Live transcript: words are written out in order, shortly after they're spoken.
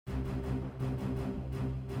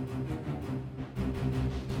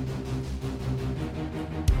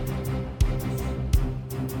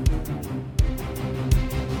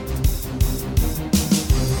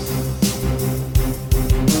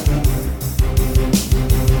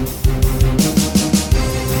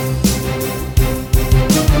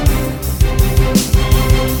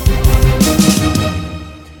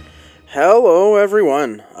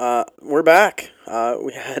everyone. We're back.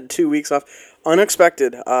 We had 2 weeks off.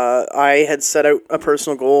 Unexpected. I had set out a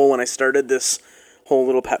personal goal when I started this whole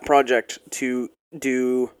little pet project to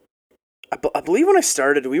do... I believe when I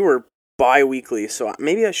started, we were bi-weekly, so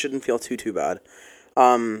maybe I shouldn't feel too bad.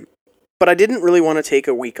 But I didn't really want to take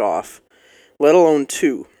a week off, let alone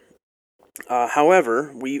 2.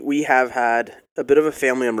 However, we have had a bit of a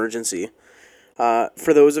family emergency.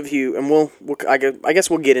 For those of you, and I guess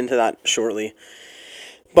we'll get into that shortly.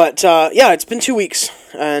 But yeah, it's been 2 weeks,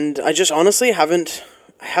 and I just honestly haven't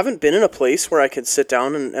been in a place where I could sit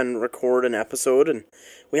down and record an episode, and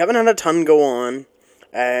we haven't had a ton go on,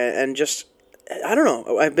 and just, I don't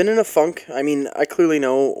know, I've been in a funk. I mean, I clearly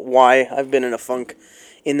know why I've been in a funk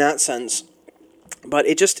in that sense, but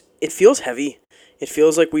it feels heavy. It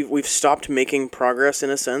feels like we've stopped making progress in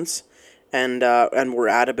a sense, and we're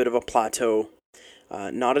at a bit of a plateau.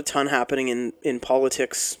 Not a ton happening in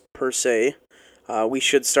politics per se. We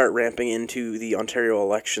should start ramping into the Ontario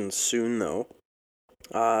elections soon, though.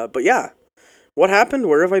 But yeah, what happened?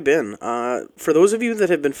 Where have I been? For those of you that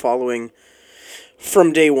have been following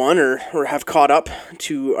from day one or have caught up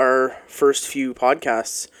to our first few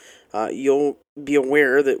podcasts, you'll be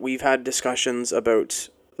aware that we've had discussions about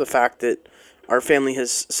the fact that our family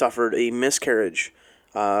has suffered a miscarriage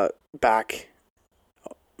back...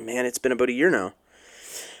 Man, it's been about a year now.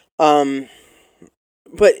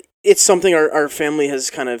 But it's something our family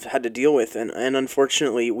has kind of had to deal with, and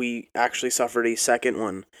unfortunately we actually suffered a second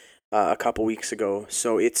one a couple weeks ago,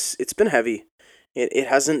 so it's been heavy. It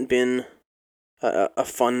hasn't been a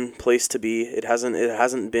fun place to be. It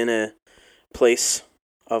hasn't been a place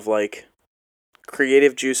of like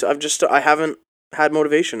creative juice. I haven't had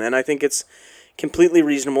motivation, and I think it's completely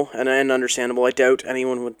reasonable and understandable. I doubt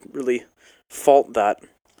anyone would really fault that.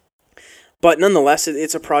 But nonetheless,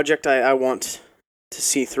 it's a project I want to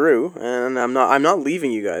see through, and I'm not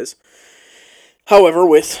leaving you guys. However,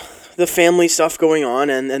 with the family stuff going on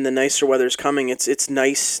and the nicer weather's coming, it's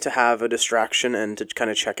nice to have a distraction and to kind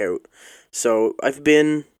of check out. So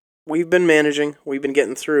we've been managing, we've been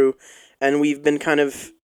getting through, and we've been kind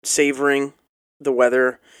of savoring the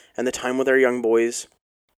weather and the time with our young boys,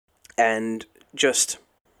 and just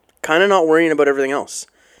kind of not worrying about everything else.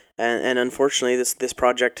 And unfortunately, this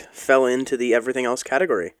project fell into the everything else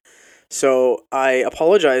category. So I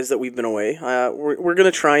apologize that we've been away. We're going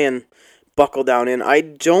to try and buckle down in. I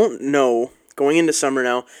don't know, going into summer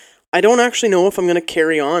now, I don't actually know if I'm going to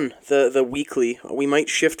carry on the weekly. We might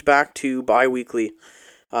shift back to bi-weekly,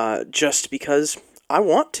 just because I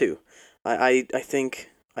want to. I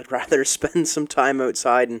think I'd rather spend some time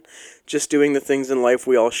outside and just doing the things in life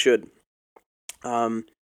we all should.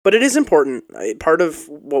 But it is important. Part of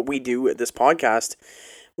what we do at this podcast,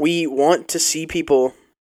 we want to see people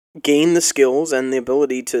gain the skills and the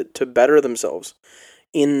ability to better themselves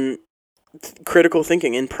in critical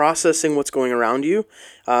thinking, in processing what's going around you,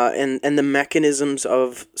 and the mechanisms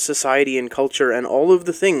of society and culture and all of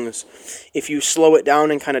the things. If you slow it down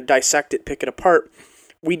and kind of dissect it, pick it apart,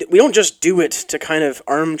 we don't just do it to kind of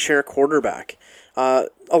armchair quarterback. A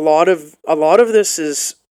lot of this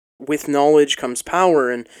is, with knowledge comes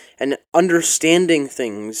power, and understanding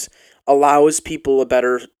things allows people a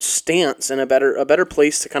better stance and a better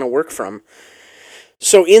place to kind of work from.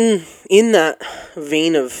 So in that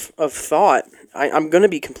vein of thought, I'm going to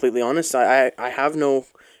be completely honest. I have no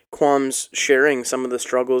qualms sharing some of the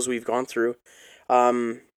struggles we've gone through,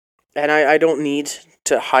 and I don't need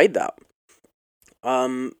to hide that.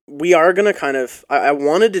 We are going to kind of... I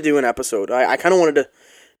wanted to do an episode. I kind of wanted to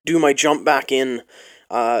do my jump back in,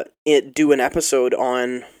 do an episode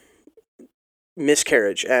on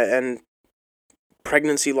miscarriage and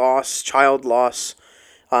pregnancy loss, child loss,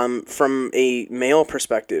 from a male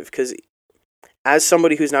perspective, because as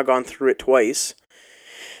somebody who's now gone through it twice,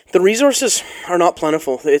 the resources are not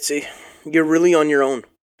plentiful. You're really on your own,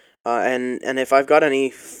 and if I've got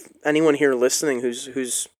anyone here listening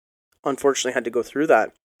who's unfortunately had to go through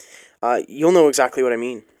that, you'll know exactly what I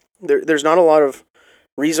mean. There's not a lot of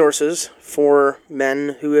resources for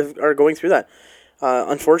men who are going through that.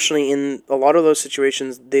 Unfortunately, in a lot of those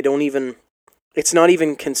situations, it's not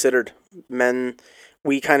even considered. Men,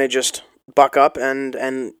 we kind of just buck up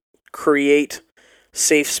and create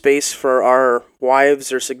safe space for our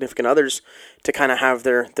wives or significant others to kind of have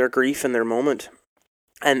their grief and their moment.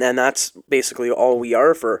 And that's basically all we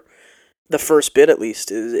are for the first bit, at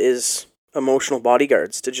least, is emotional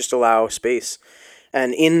bodyguards to just allow space.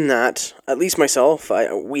 And in that, at least myself,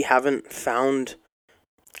 we haven't found...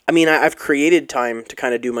 I mean, I've created time to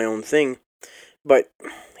kind of do my own thing, but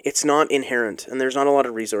it's not inherent, and there's not a lot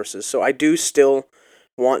of resources. So I do still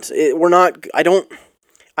want... I don't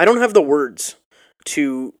have the words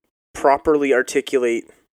to properly articulate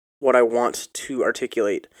what I want to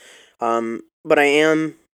articulate. But I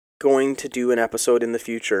am going to do an episode in the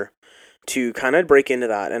future to kind of break into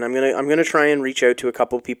that, and I'm gonna try and reach out to a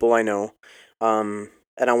couple people I know, and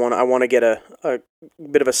I want to get a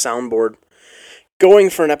bit of a soundboard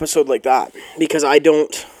going for an episode like that, because I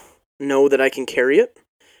don't know that I can carry it,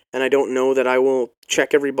 and I don't know that I will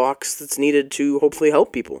check every box that's needed to hopefully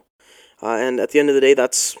help people. And at the end of the day,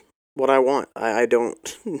 that's what I want. I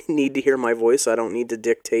don't need to hear my voice. I don't need to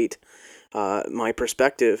dictate my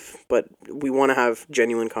perspective, but we want to have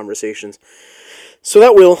genuine conversations. So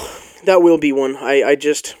that will be one. I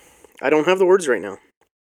don't have the words right now,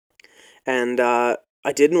 and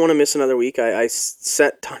I didn't want to miss another week. I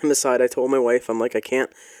set time aside. I told my wife, I'm like, I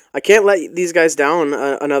can't let these guys down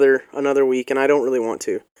another week, and I don't really want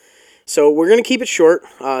to. So we're gonna keep it short.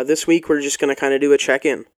 This week we're just gonna kind of do a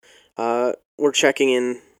check-in. We're checking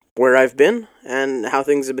in where I've been and how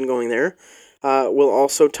things have been going there. We'll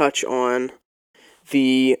also touch on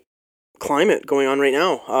the climate going on right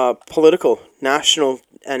now, political, national,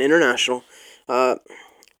 and international.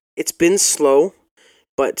 It's been slow,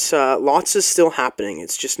 but lots is still happening.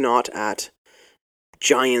 It's just not at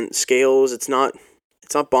giant scales. It's not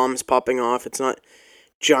bombs popping off. It's not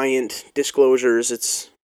giant disclosures. It's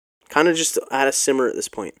kind of just at a simmer at this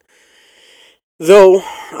point. Though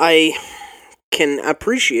I can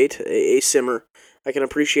appreciate a simmer. I can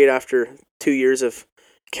appreciate after 2 years of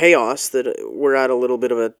chaos that we're at a little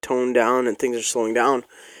bit of a tone down and things are slowing down.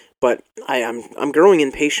 But I'm growing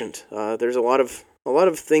impatient. There's a lot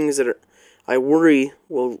of things that I worry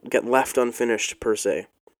will get left unfinished per se.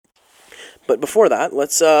 But before that,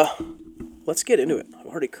 let's get into it. I've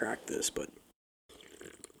already cracked this, but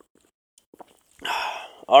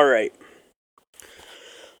all right.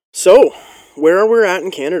 So, where we're at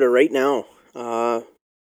in Canada right now,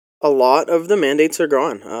 a lot of the mandates are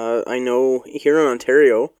gone. I know here in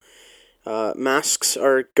Ontario, masks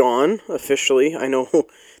are gone officially. I know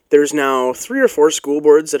there's now 3 or 4 school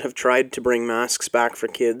boards that have tried to bring masks back for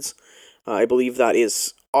kids. I believe that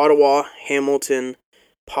is Ottawa, Hamilton,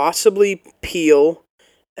 possibly Peel,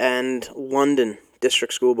 and London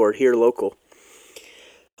District School Board here local.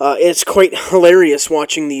 It's quite hilarious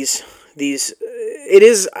watching these. It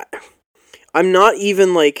is. I'm not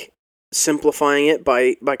even simplifying it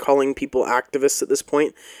by calling people activists at this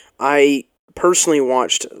point. I personally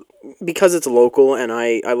watched, because it's local and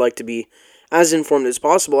I like to be as informed as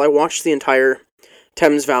possible, I watched the entire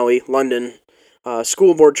Thames Valley, London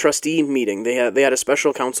school board trustee meeting. They had a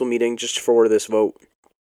special council meeting just for this vote.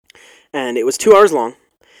 And it was 2 hours long.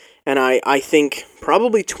 And I think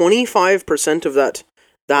probably 25% of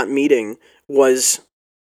that meeting was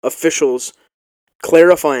officials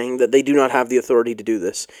clarifying that they do not have the authority to do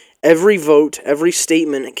this. Every vote, every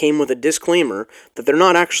statement came with a disclaimer that they're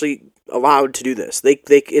not actually allowed to do this.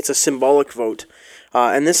 It's a symbolic vote.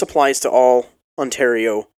 And this applies to all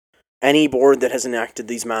Ontario, any board that has enacted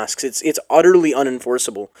these masks. It's utterly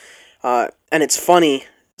unenforceable. And it's funny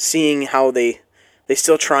seeing how they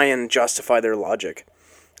still try and justify their logic.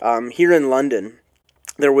 Here in London,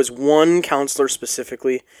 there was one councillor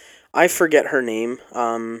specifically, I forget her name,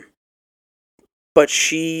 but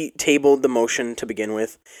she tabled the motion to begin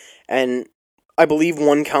with, and I believe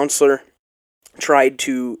one councillor tried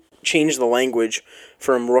to change the language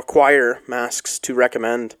from require masks to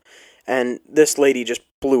recommend, and this lady just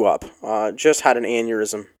blew up, just had an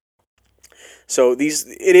aneurysm. So it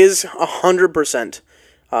is 100%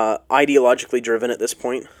 ideologically driven at this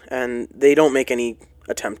point, and they don't make any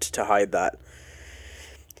attempt to hide that.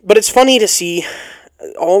 But it's funny to see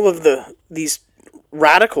all of these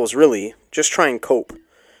radicals really just try and cope.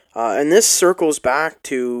 And this circles back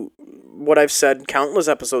to what I've said countless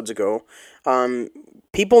episodes ago.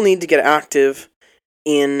 People need to get active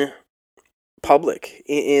in public,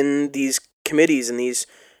 in these committees and these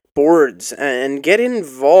boards, and get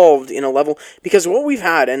involved in a level, because what we've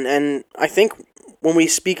had, and I think when we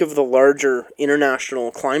speak of the larger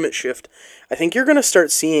international climate shift, I think you're going to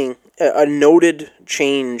start seeing a noted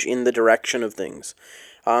change in the direction of things.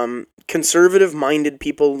 Conservative-minded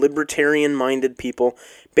people, libertarian-minded people,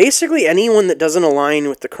 basically anyone that doesn't align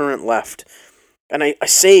with the current left. And I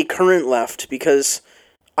say current left because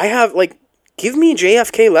I have, give me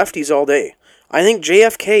JFK lefties all day. I think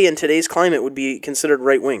JFK in today's climate would be considered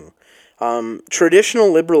right-wing.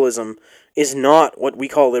 Traditional liberalism is not what we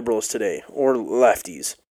call liberals today, or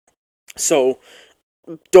lefties. So,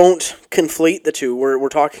 don't conflate the two. We're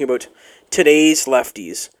talking about today's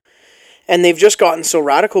lefties. And they've just gotten so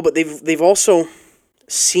radical, but they've also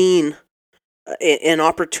seen an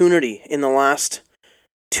opportunity in the last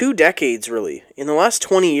 2 decades, really. In the last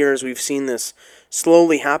 20 years, we've seen this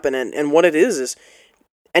slowly happen. And what it is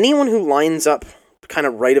anyone who lines up kind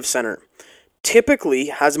of right of center typically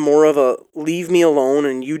has more of a leave me alone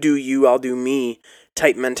and you do you, I'll do me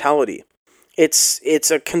type mentality.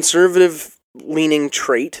 It's a conservative leaning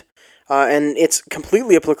trait, and it's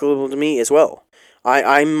completely applicable to me as well.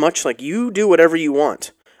 I'm much like, you do whatever you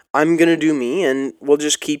want. I'm going to do me, and we'll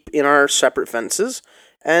just keep in our separate fences,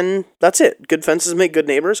 and that's it. Good fences make good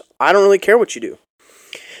neighbors. I don't really care what you do.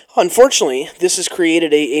 Unfortunately, this has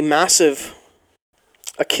created a massive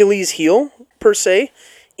Achilles heel, per se,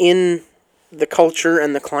 in the culture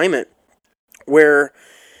and the climate, where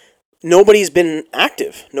nobody's been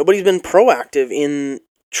active. Nobody's been proactive in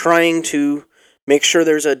trying to make sure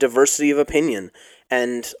there's a diversity of opinion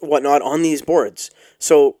and whatnot on these boards.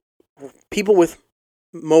 So people with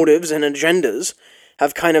motives and agendas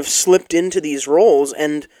have kind of slipped into these roles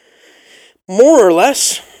and more or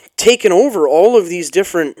less taken over all of these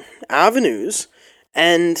different avenues,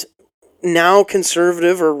 and now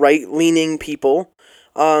conservative or right-leaning people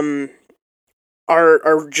are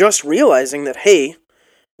just realizing that, hey,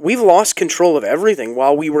 we've lost control of everything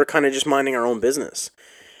while we were kind of just minding our own business.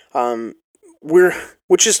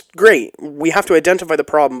 Which is great. We have to identify the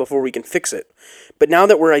problem before we can fix it. But now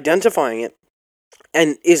that we're identifying it,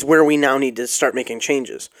 and is where we now need to start making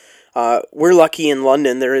changes. We're lucky in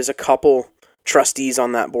London, there is a couple trustees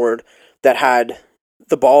on that board that had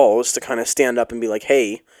the balls to kind of stand up and be like,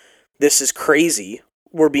 hey, this is crazy.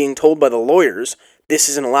 We're being told by the lawyers this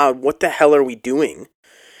isn't allowed. What the hell are we doing?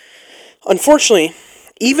 Unfortunately,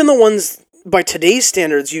 even the ones by today's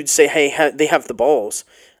standards you'd say, hey, they have the balls.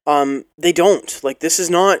 They don't. Like, this is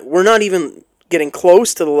not, we're not even getting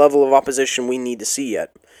close to the level of opposition we need to see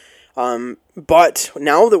yet. But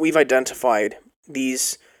now that we've identified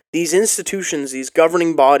these institutions, these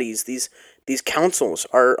governing bodies, these councils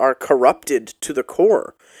are corrupted to the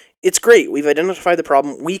core. It's great. We've identified the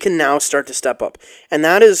problem. We can now start to step up. And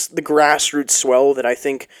that is the grassroots swell that I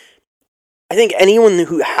think anyone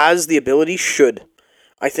who has the ability should.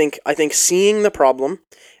 I think seeing the problem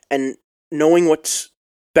and knowing what's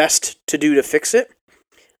best to do to fix it,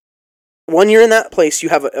 when you're in that place, you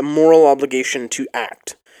have a moral obligation to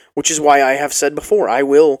act, which is why I have said before, I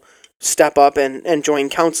will step up and join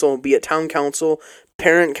council, be it town council,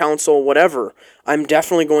 parent council, whatever. I'm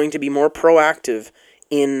definitely going to be more proactive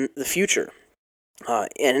in the future,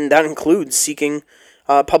 and that includes seeking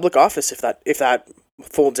public office if that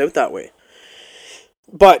folds out that way.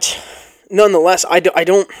 But nonetheless, I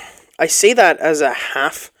say that as a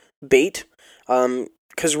half bait,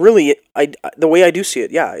 because really, the way I do see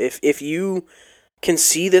it, yeah, if you can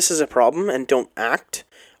see this as a problem and don't act,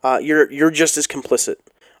 you're just as complicit.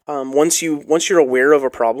 Once you're aware of a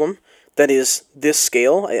problem that is this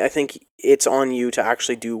scale, I think it's on you to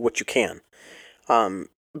actually do what you can.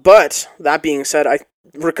 But that being said,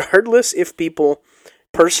 regardless if people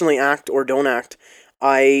personally act or don't act,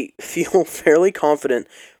 I feel fairly confident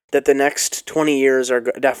that the next 20 years are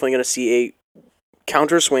definitely going to see a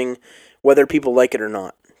counter swing, whether people like it or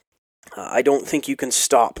not. I don't think you can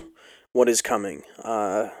stop what is coming.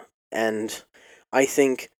 And I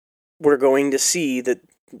think we're going to see that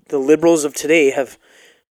the liberals of today have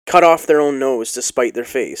cut off their own nose to spite their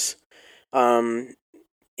face.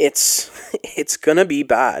 It's gonna be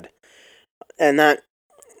bad. And that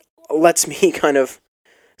lets me kind of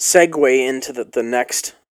segue into the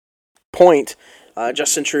next point.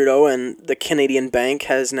 Justin Trudeau and the Canadian Bank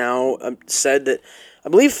has now said that, I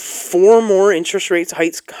believe, 4 more interest rate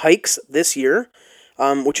hikes this year,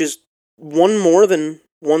 which is one more than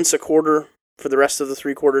once a quarter for the rest of the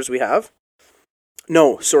 3 quarters we have.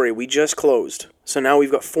 No, sorry, we just closed. So now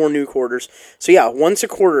we've got 4 new quarters. So yeah, once a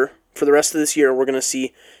quarter for the rest of this year, we're going to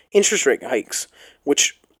see interest rate hikes,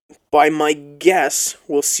 which by my guess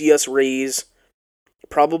will see us raise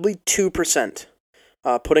probably 2%,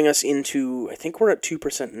 putting us into, I think we're at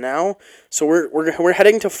 2% now. So we're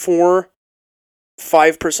heading to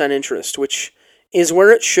 5% interest, which is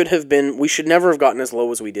where it should have been. We should never have gotten as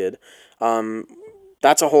low as we did.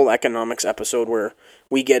 That's a whole economics episode where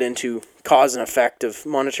we get into cause and effect of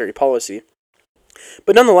monetary policy.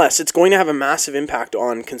 But nonetheless, it's going to have a massive impact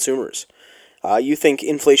on consumers. You think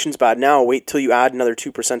inflation's bad now, wait till you add another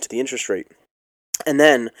 2% to the interest rate. And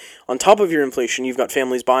then, on top of your inflation, you've got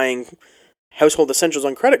families buying household essentials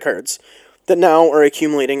on credit cards that now are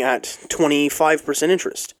accumulating at 25%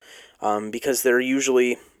 interest, because they're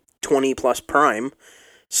usually 20 plus prime.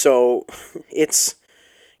 So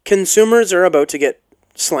consumers are about to get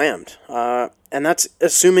slammed, and that's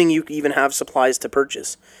assuming you even have supplies to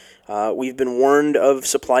purchase. We've been warned of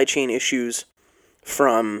supply chain issues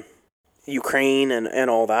from Ukraine and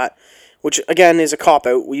all that. which again is a cop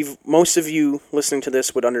out. Most of you listening to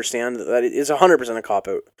this would understand that it is 100% a cop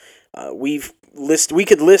out. We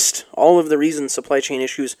could list all of the reasons supply chain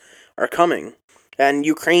issues are coming, and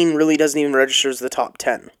Ukraine really doesn't even register as the top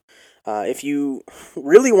 10. If you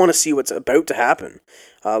really want to see what's about to happen,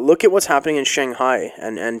 look at what's happening in Shanghai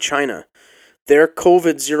and China. Their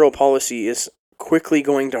COVID zero policy is quickly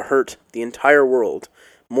going to hurt the entire world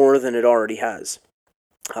more than it already has.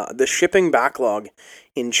 The shipping backlog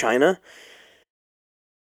in China,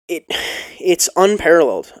 it's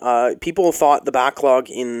unparalleled. People thought the backlog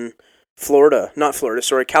in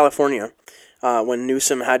California, when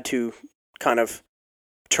Newsom had to kind of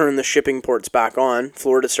turn the shipping ports back on,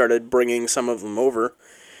 Florida started bringing some of them over.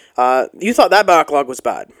 You thought that backlog was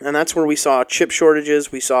bad, and that's where we saw chip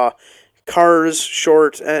shortages, we saw cars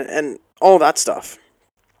short, and all that stuff,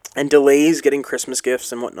 and delays getting Christmas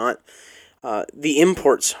gifts and whatnot. The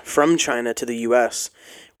imports from China to the U.S.,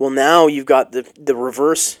 well, now you've got the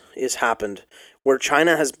reverse is happened, where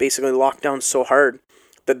China has basically locked down so hard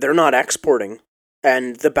that they're not exporting,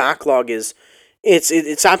 and the backlog is,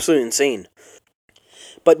 it's absolutely insane.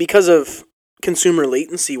 But because of consumer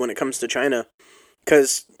latency when it comes to China,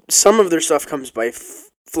 because some of their stuff comes by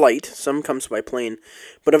flight, some comes by plane,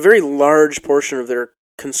 but a very large portion of their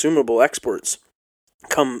consumable exports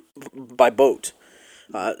come by boat.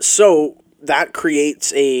 So that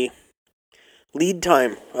creates a lead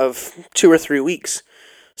time of 2 or 3 weeks.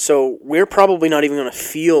 So we're probably not even going to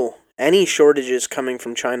feel any shortages coming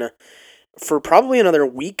from China for probably another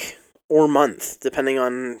week or month, depending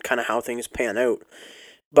on kind of how things pan out.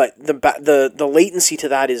 But the latency to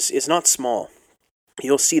that is not small.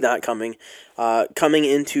 You'll see that coming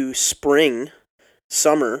into spring,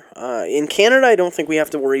 summer. In Canada, I don't think we have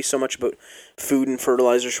to worry so much about food and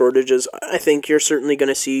fertilizer shortages. I think you're certainly going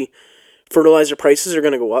to see fertilizer prices are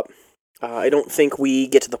going to go up. I don't think we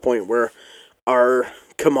get to the point where our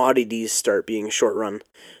commodities start being short run.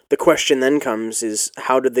 The question then comes is,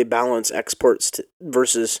 how do they balance exports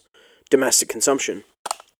versus domestic consumption?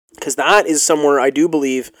 Because that is somewhere I do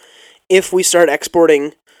believe if we start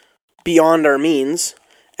exporting beyond our means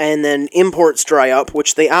and then imports dry up,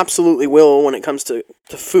 which they absolutely will when it comes to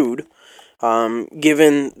food,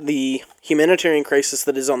 given the humanitarian crisis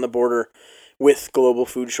that is on the border with global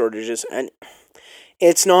food shortages. And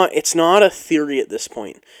it's not a theory at this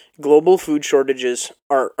point. Global food shortages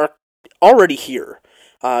are already here.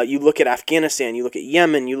 You look at Afghanistan, you look at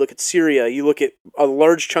Yemen, you look at Syria, you look at a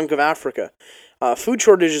large chunk of Africa. Food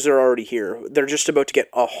shortages are already here. They're just about to get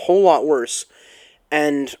a whole lot worse.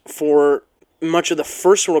 And for much of the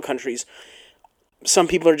first world countries, some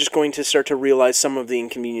people are just going to start to realize some of the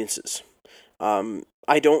inconveniences.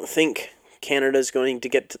 I don't think Canada is going to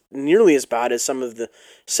get nearly as bad as some of the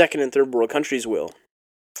second and third world countries will,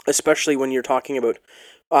 especially when you're talking about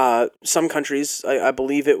some countries. I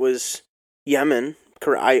believe it was Yemen.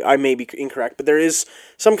 I may be incorrect, but there is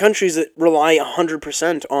some countries that rely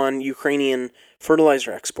 100% on Ukrainian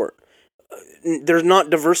fertilizer export. They're not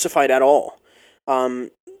diversified at all.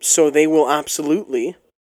 So they will absolutely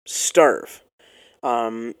starve.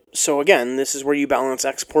 So again, this is where you balance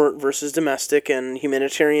export versus domestic and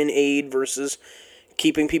humanitarian aid versus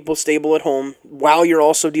keeping people stable at home while you're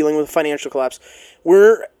also dealing with financial collapse.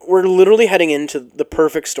 We're literally heading into the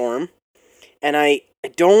perfect storm, and I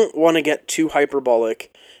don't want to get too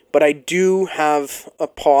hyperbolic, but I do have a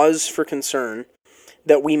pause for concern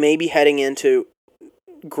that we may be heading into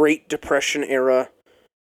Great Depression era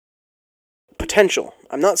potential.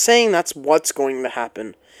 I'm not saying that's what's going to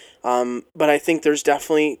happen, but I think there's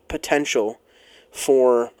definitely potential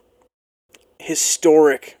for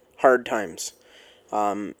historic hard times.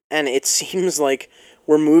 And it seems like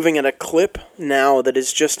we're moving at a clip now that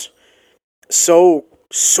is just so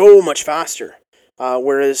much faster.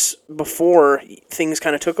 Whereas before, things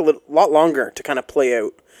kind of took a lot longer to kind of play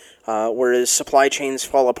out. Whereas supply chains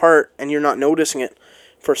fall apart and you're not noticing it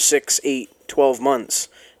for 6, 8, 12 months.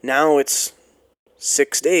 Now it's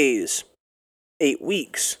 6 days, 8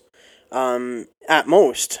 weeks, at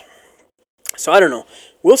most. So I don't know.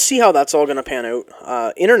 We'll see how that's all going to pan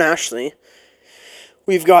out. Internationally,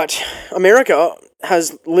 we've got America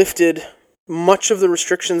has lifted much of the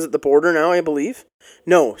restrictions at the border now, I believe.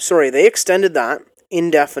 No, sorry, they extended that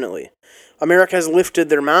indefinitely. America has lifted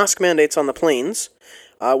their mask mandates on the planes,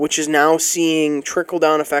 which is now seeing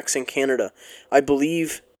trickle-down effects in Canada. I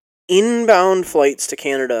believe inbound flights to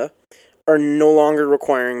Canada are no longer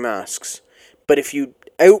requiring masks, but if you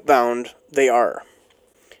outbound, they are.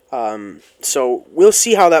 So we'll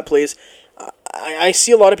see how that plays. I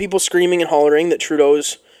see a lot of people screaming and hollering that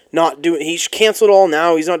Trudeau's not doing. He's canceled all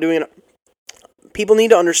now. He's not doing it. People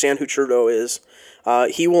need to understand who Trudeau is.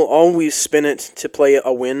 He will always spin it to play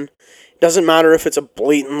a win. Doesn't matter if it's a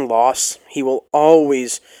blatant loss. He will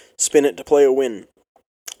always spin it to play a win.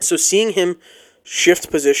 So seeing him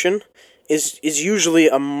shift position is usually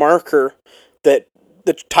a marker that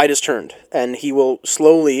the tide has turned, and he will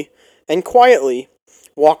slowly and quietly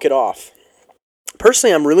walk it off.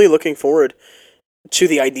 Personally, I'm really looking forward to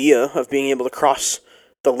the idea of being able to cross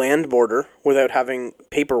the land border without having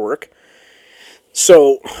paperwork.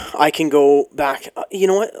 So I can go back. You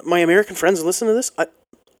know what? My American friends, listen to this.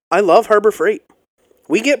 I love Harbor Freight.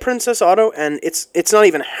 We get Princess Auto, and it's not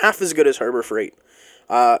even half as good as Harbor Freight.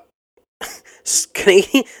 The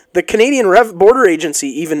Canadian Border Agency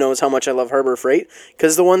even knows how much I love Harbor Freight,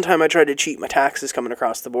 because the one time I tried to cheat my taxes coming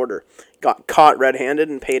across the border, got caught red-handed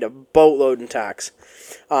and paid a boatload in tax.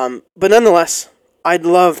 But nonetheless, I'd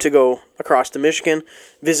love to go across to Michigan,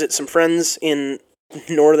 visit some friends in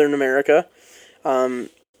Northern America,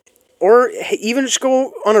 or even just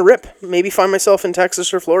go on a rip. Maybe find myself in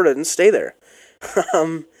Texas or Florida and stay there.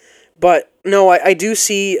 But no, I do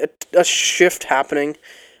see a shift happening.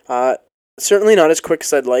 Certainly not as quick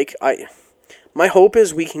as I'd like. My hope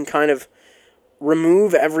is we can kind of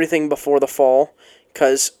remove everything before the fall,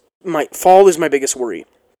 because fall is my biggest worry.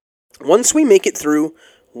 Once we make it through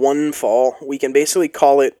one fall, we can basically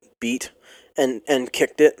call it beat and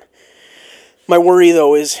kicked it. My worry,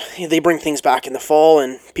 though, is they bring things back in the fall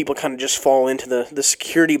and people kind of just fall into the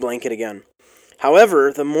security blanket again.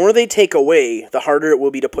 However, the more they take away, the harder it will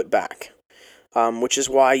be to put back, which is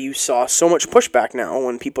why you saw so much pushback now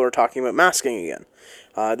when people are talking about masking again.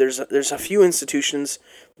 There's a few institutions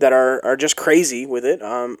that are just crazy with it,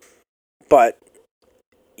 but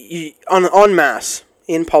en masse,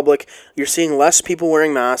 in public, you're seeing less people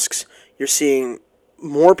wearing masks, you're seeing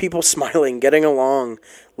more people smiling, getting along,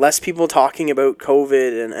 less people talking about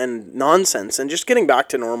COVID and nonsense, and just getting back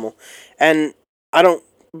to normal. And I don't,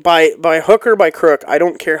 by hook or by crook, I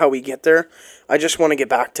don't care how we get there. I just want to get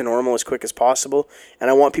back to normal as quick as possible, and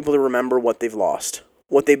I want people to remember what they've lost,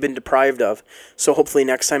 what they've been deprived of, so hopefully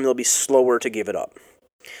next time they'll be slower to give it up.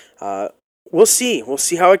 We'll see. We'll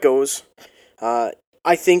see how it goes.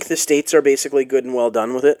 I think the states are basically good and well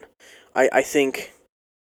done with it. I think...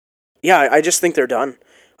 Yeah, I just think they're done.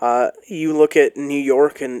 You look at New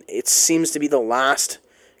York, and it seems to be the last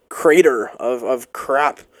crater of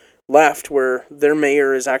crap left, where their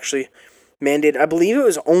mayor is actually mandated. I believe it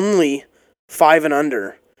was only 5 and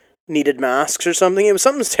under needed masks or something. It was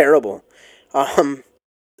something terrible.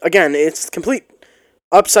 Again, it's complete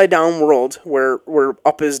upside down world where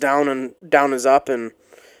up is down and down is up, and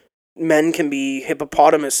men can be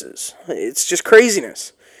hippopotamuses. It's just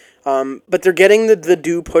craziness. But they're getting the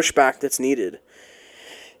due pushback that's needed.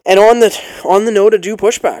 And on the note of due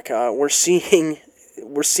pushback, we're seeing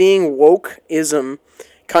wokeism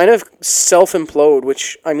kind of self-implode,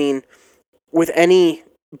 which, I mean, with any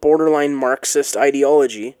borderline Marxist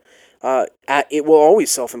ideology, it will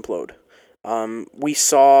always self-implode. We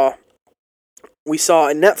saw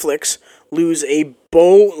Netflix lose a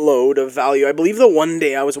boatload of value. I believe the one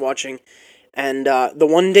day I was watching, and the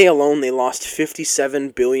one day alone, they lost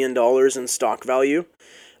 $57 billion in stock value.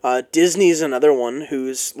 Disney's another one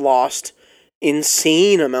who's lost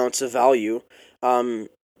insane amounts of value.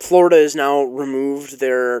 Florida has now removed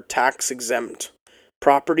their tax-exempt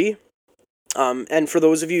property. And for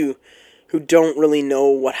those of you who don't really know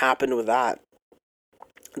what happened with that,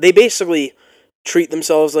 they basically treat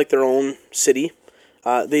themselves like their own city.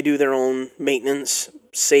 They do their own maintenance.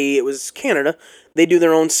 Say it was Canada, they do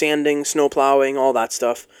their own sanding, snow plowing, all that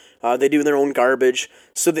stuff. They do their own garbage,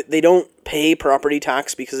 so that they don't pay property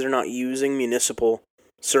tax because they're not using municipal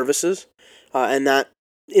services. And that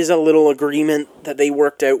is a little agreement that they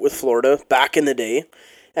worked out with Florida back in the day.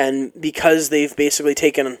 And because they've basically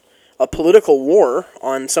taken a political war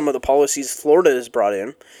on some of the policies Florida has brought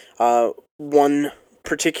in, one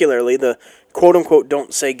particularly, the quote-unquote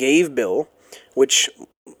Don't Say Gave bill, which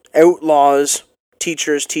outlaws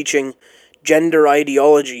teachers teaching gender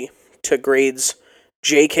ideology to grades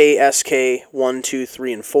JK, SK, 1, 2,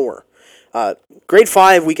 3, and 4. Grade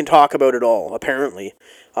 5, we can talk about it all, apparently.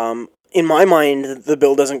 In my mind, the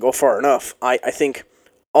bill doesn't go far enough. I think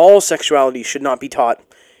all sexuality should not be taught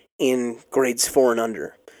in grades 4 and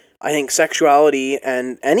under. I think sexuality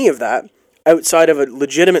and any of that, outside of a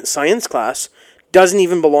legitimate science class, doesn't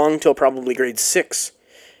even belong till probably grade 6.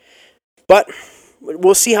 But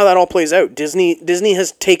we'll see how that all plays out. Disney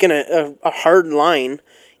has taken a hard line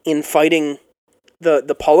in fighting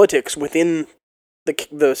the politics within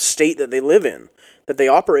the state that they live in, that they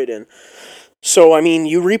operate in. So, I mean,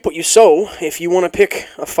 you reap what you sow. If you want to pick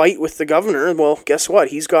a fight with the governor, well, guess what?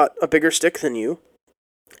 He's got a bigger stick than you.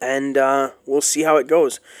 and we'll see how it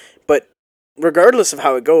goes. But regardless of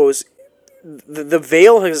how it goes, the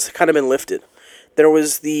veil has kind of been lifted. There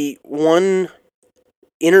was the one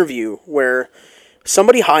interview where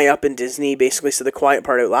somebody high up in Disney basically said the quiet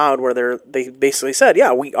part out loud, where they basically said,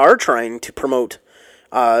 yeah, we are trying to promote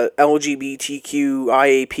LGBTQ,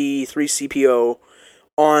 IAP, 3CPO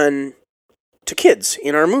on to kids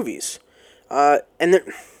in our movies. And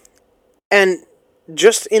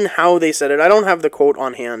just in how they said it, I don't have the quote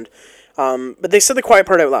on hand, but they said the quiet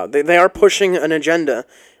part out loud. They are pushing an agenda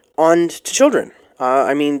on to children.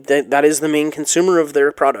 I mean, that is the main consumer of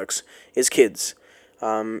their products, is kids.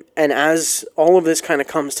 And as all of this kind of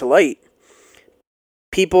comes to light,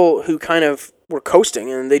 people who kind of were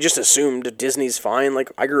coasting and they just assumed Disney's fine, like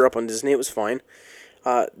I grew up on Disney, it was fine,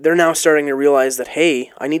 they're now starting to realize that,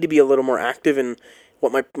 hey, I need to be a little more active in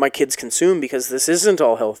what my kids consume, because this isn't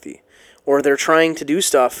all healthy. Or they're trying to do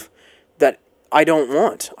stuff that I don't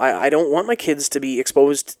want. I don't want my kids to be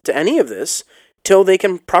exposed to any of this till they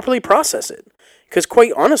can properly process it. Because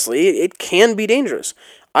quite honestly, it can be dangerous.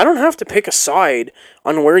 I don't have to pick a side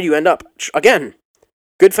on where you end up. Again,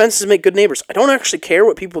 good fences make good neighbors. I don't actually care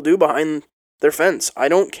what people do behind their fence. I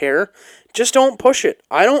don't care. Just don't push it.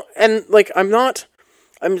 I'm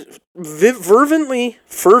fervently,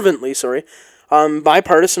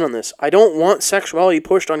 bipartisan on this. I don't want sexuality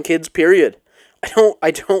pushed on kids, period.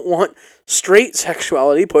 I don't want straight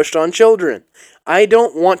sexuality pushed on children. I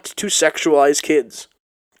don't want to sexualize kids.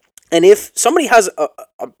 And if somebody has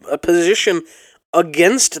a position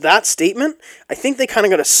against that statement, I think they kind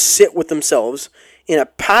of got to sit with themselves in a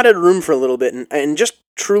padded room for a little bit and just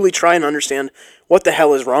truly try and understand what the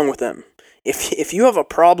hell is wrong with them. If you have a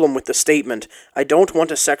problem with the statement, I don't want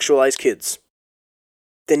to sexualize kids,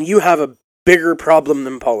 then you have a bigger problem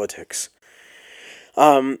than politics.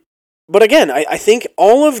 But again, I think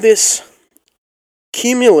all of this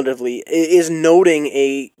cumulatively is noting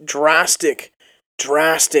a drastic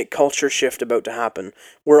culture shift about to happen.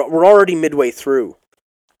 We're already midway through.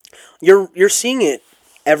 You're seeing it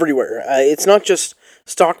everywhere. It's not just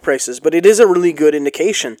stock prices, but it is a really good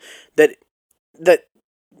indication that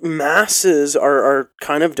masses are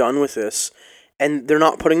kind of done with this, and they're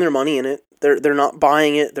not putting their money in it. They're not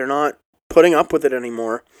buying it. They're not putting up with it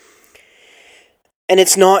anymore. And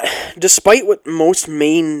it's not, despite what most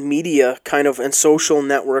main media kind of and social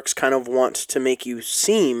networks kind of want to make you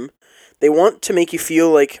seem, they want to make you feel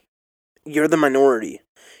like you're the minority.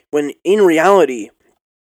 When in reality,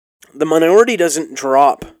 the minority doesn't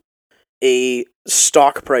drop a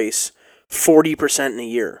stock price 40% in a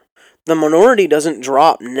year. The minority doesn't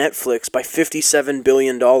drop Netflix by $57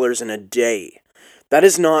 billion in a day. That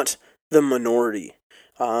is not the minority.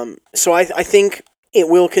 So I think it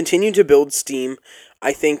will continue to build steam.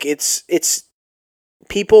 I think it's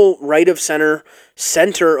people right of center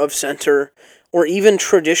of center, or even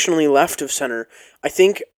traditionally left of center. I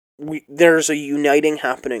think there's a uniting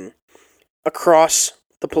happening across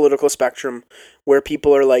the political spectrum where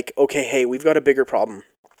people are like, okay, hey, we've got a bigger problem.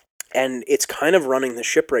 And it's kind of running the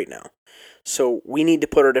ship right now. So we need to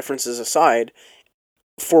put our differences aside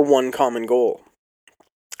for one common goal.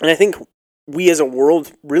 And I think we as a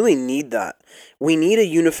world really need that. We need a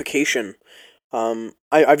unification.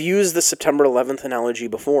 I've used the September 11th analogy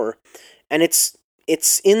before, and it's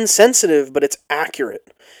insensitive, but it's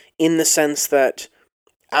accurate in the sense that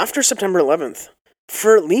after September 11th,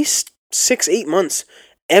 for at least 6-8 months,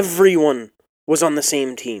 everyone was on the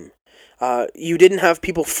same team. You didn't have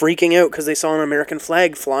people freaking out because they saw an American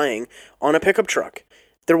flag flying on a pickup truck.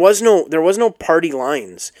 There was no party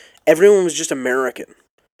lines. Everyone was just American.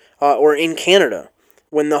 Or in Canada,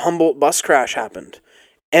 when the Humboldt bus crash happened,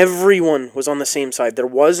 everyone was on the same side. There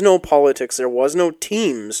was no politics. There was no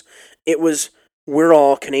teams. It was, we're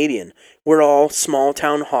all Canadian. We're all small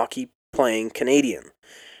town hockey playing Canadian.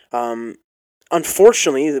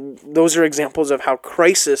 Unfortunately, those are examples of how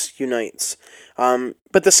crisis unites.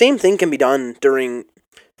 But the same thing can be done during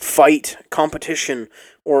fight, competition,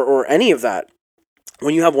 or any of that.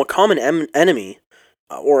 When you have a common enemy,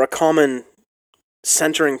 or a common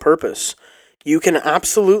centering purpose, you can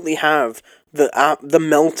absolutely have the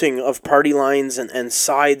melting of party lines and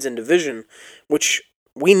sides and division, which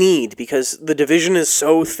we need because the division is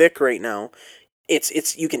so thick right now.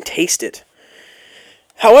 It's you can taste it.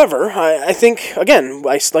 However, I think, again,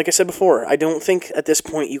 like I said before, I don't think at this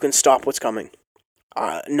point you can stop what's coming.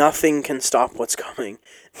 Nothing can stop what's coming.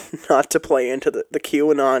 Not to play into the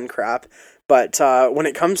QAnon crap, but when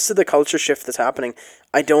it comes to the culture shift that's happening,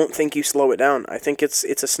 I don't think you slow it down. I think it's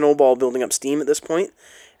a snowball building up steam at this point,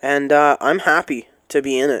 and I'm happy to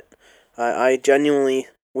be in it. I genuinely,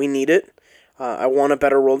 we need it. I want a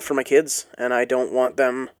better world for my kids, and I don't want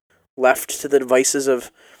them left to the devices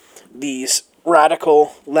of these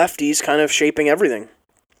radical lefties kind of shaping everything.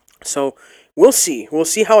 So we'll see. We'll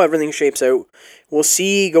see how everything shapes out. We'll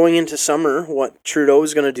see going into summer what Trudeau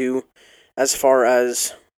is going to do as far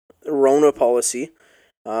as Rona policy,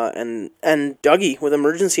 and Dougie with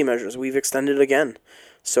emergency measures. We've extended it again.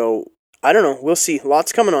 So I don't know. We'll see.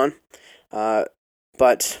 Lots coming on.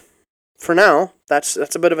 But for now, that's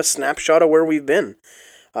a bit of a snapshot of where we've been.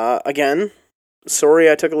 Again,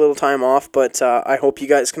 sorry I took a little time off, but I hope you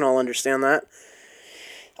guys can all understand that.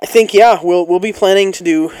 I think, we'll be planning to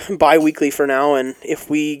do bi-weekly for now, and if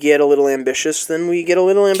we get a little ambitious, then we get a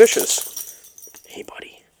little ambitious. Hey,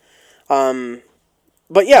 buddy.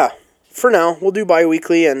 But yeah, for now, we'll do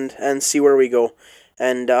bi-weekly and see where we go.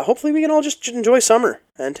 And hopefully we can all just enjoy summer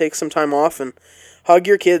and take some time off and hug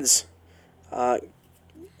your kids.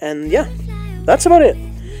 And yeah, that's about it.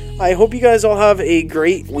 I hope you guys all have a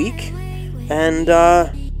great week. And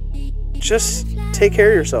just take care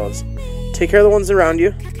of yourselves. Take care of the ones around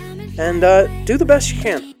you. And do the best you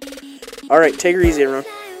can. Alright, take her easy, everyone.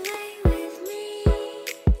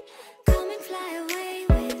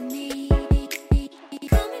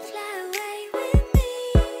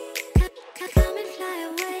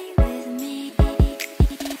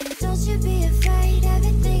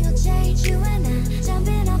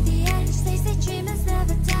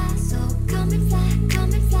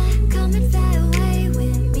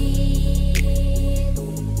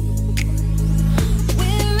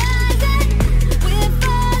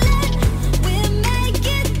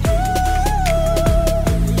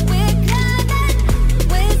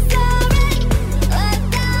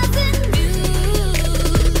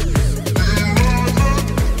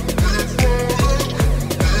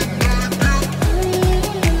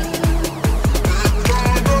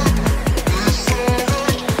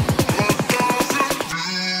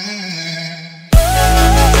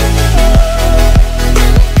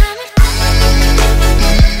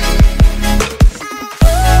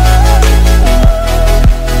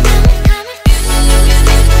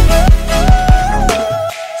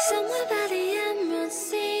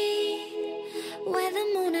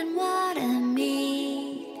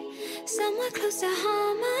 Close to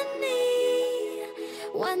harmony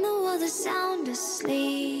when the world is sound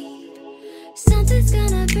asleep. Something's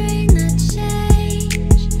gonna bring the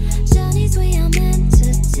change. Journeys we are meant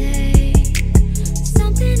to take.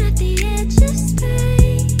 Something at the edge of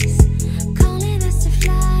space, calling us to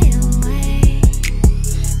fly away.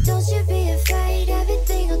 Don't you be afraid,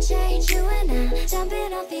 everything will change. You and I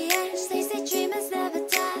jumping off the edge.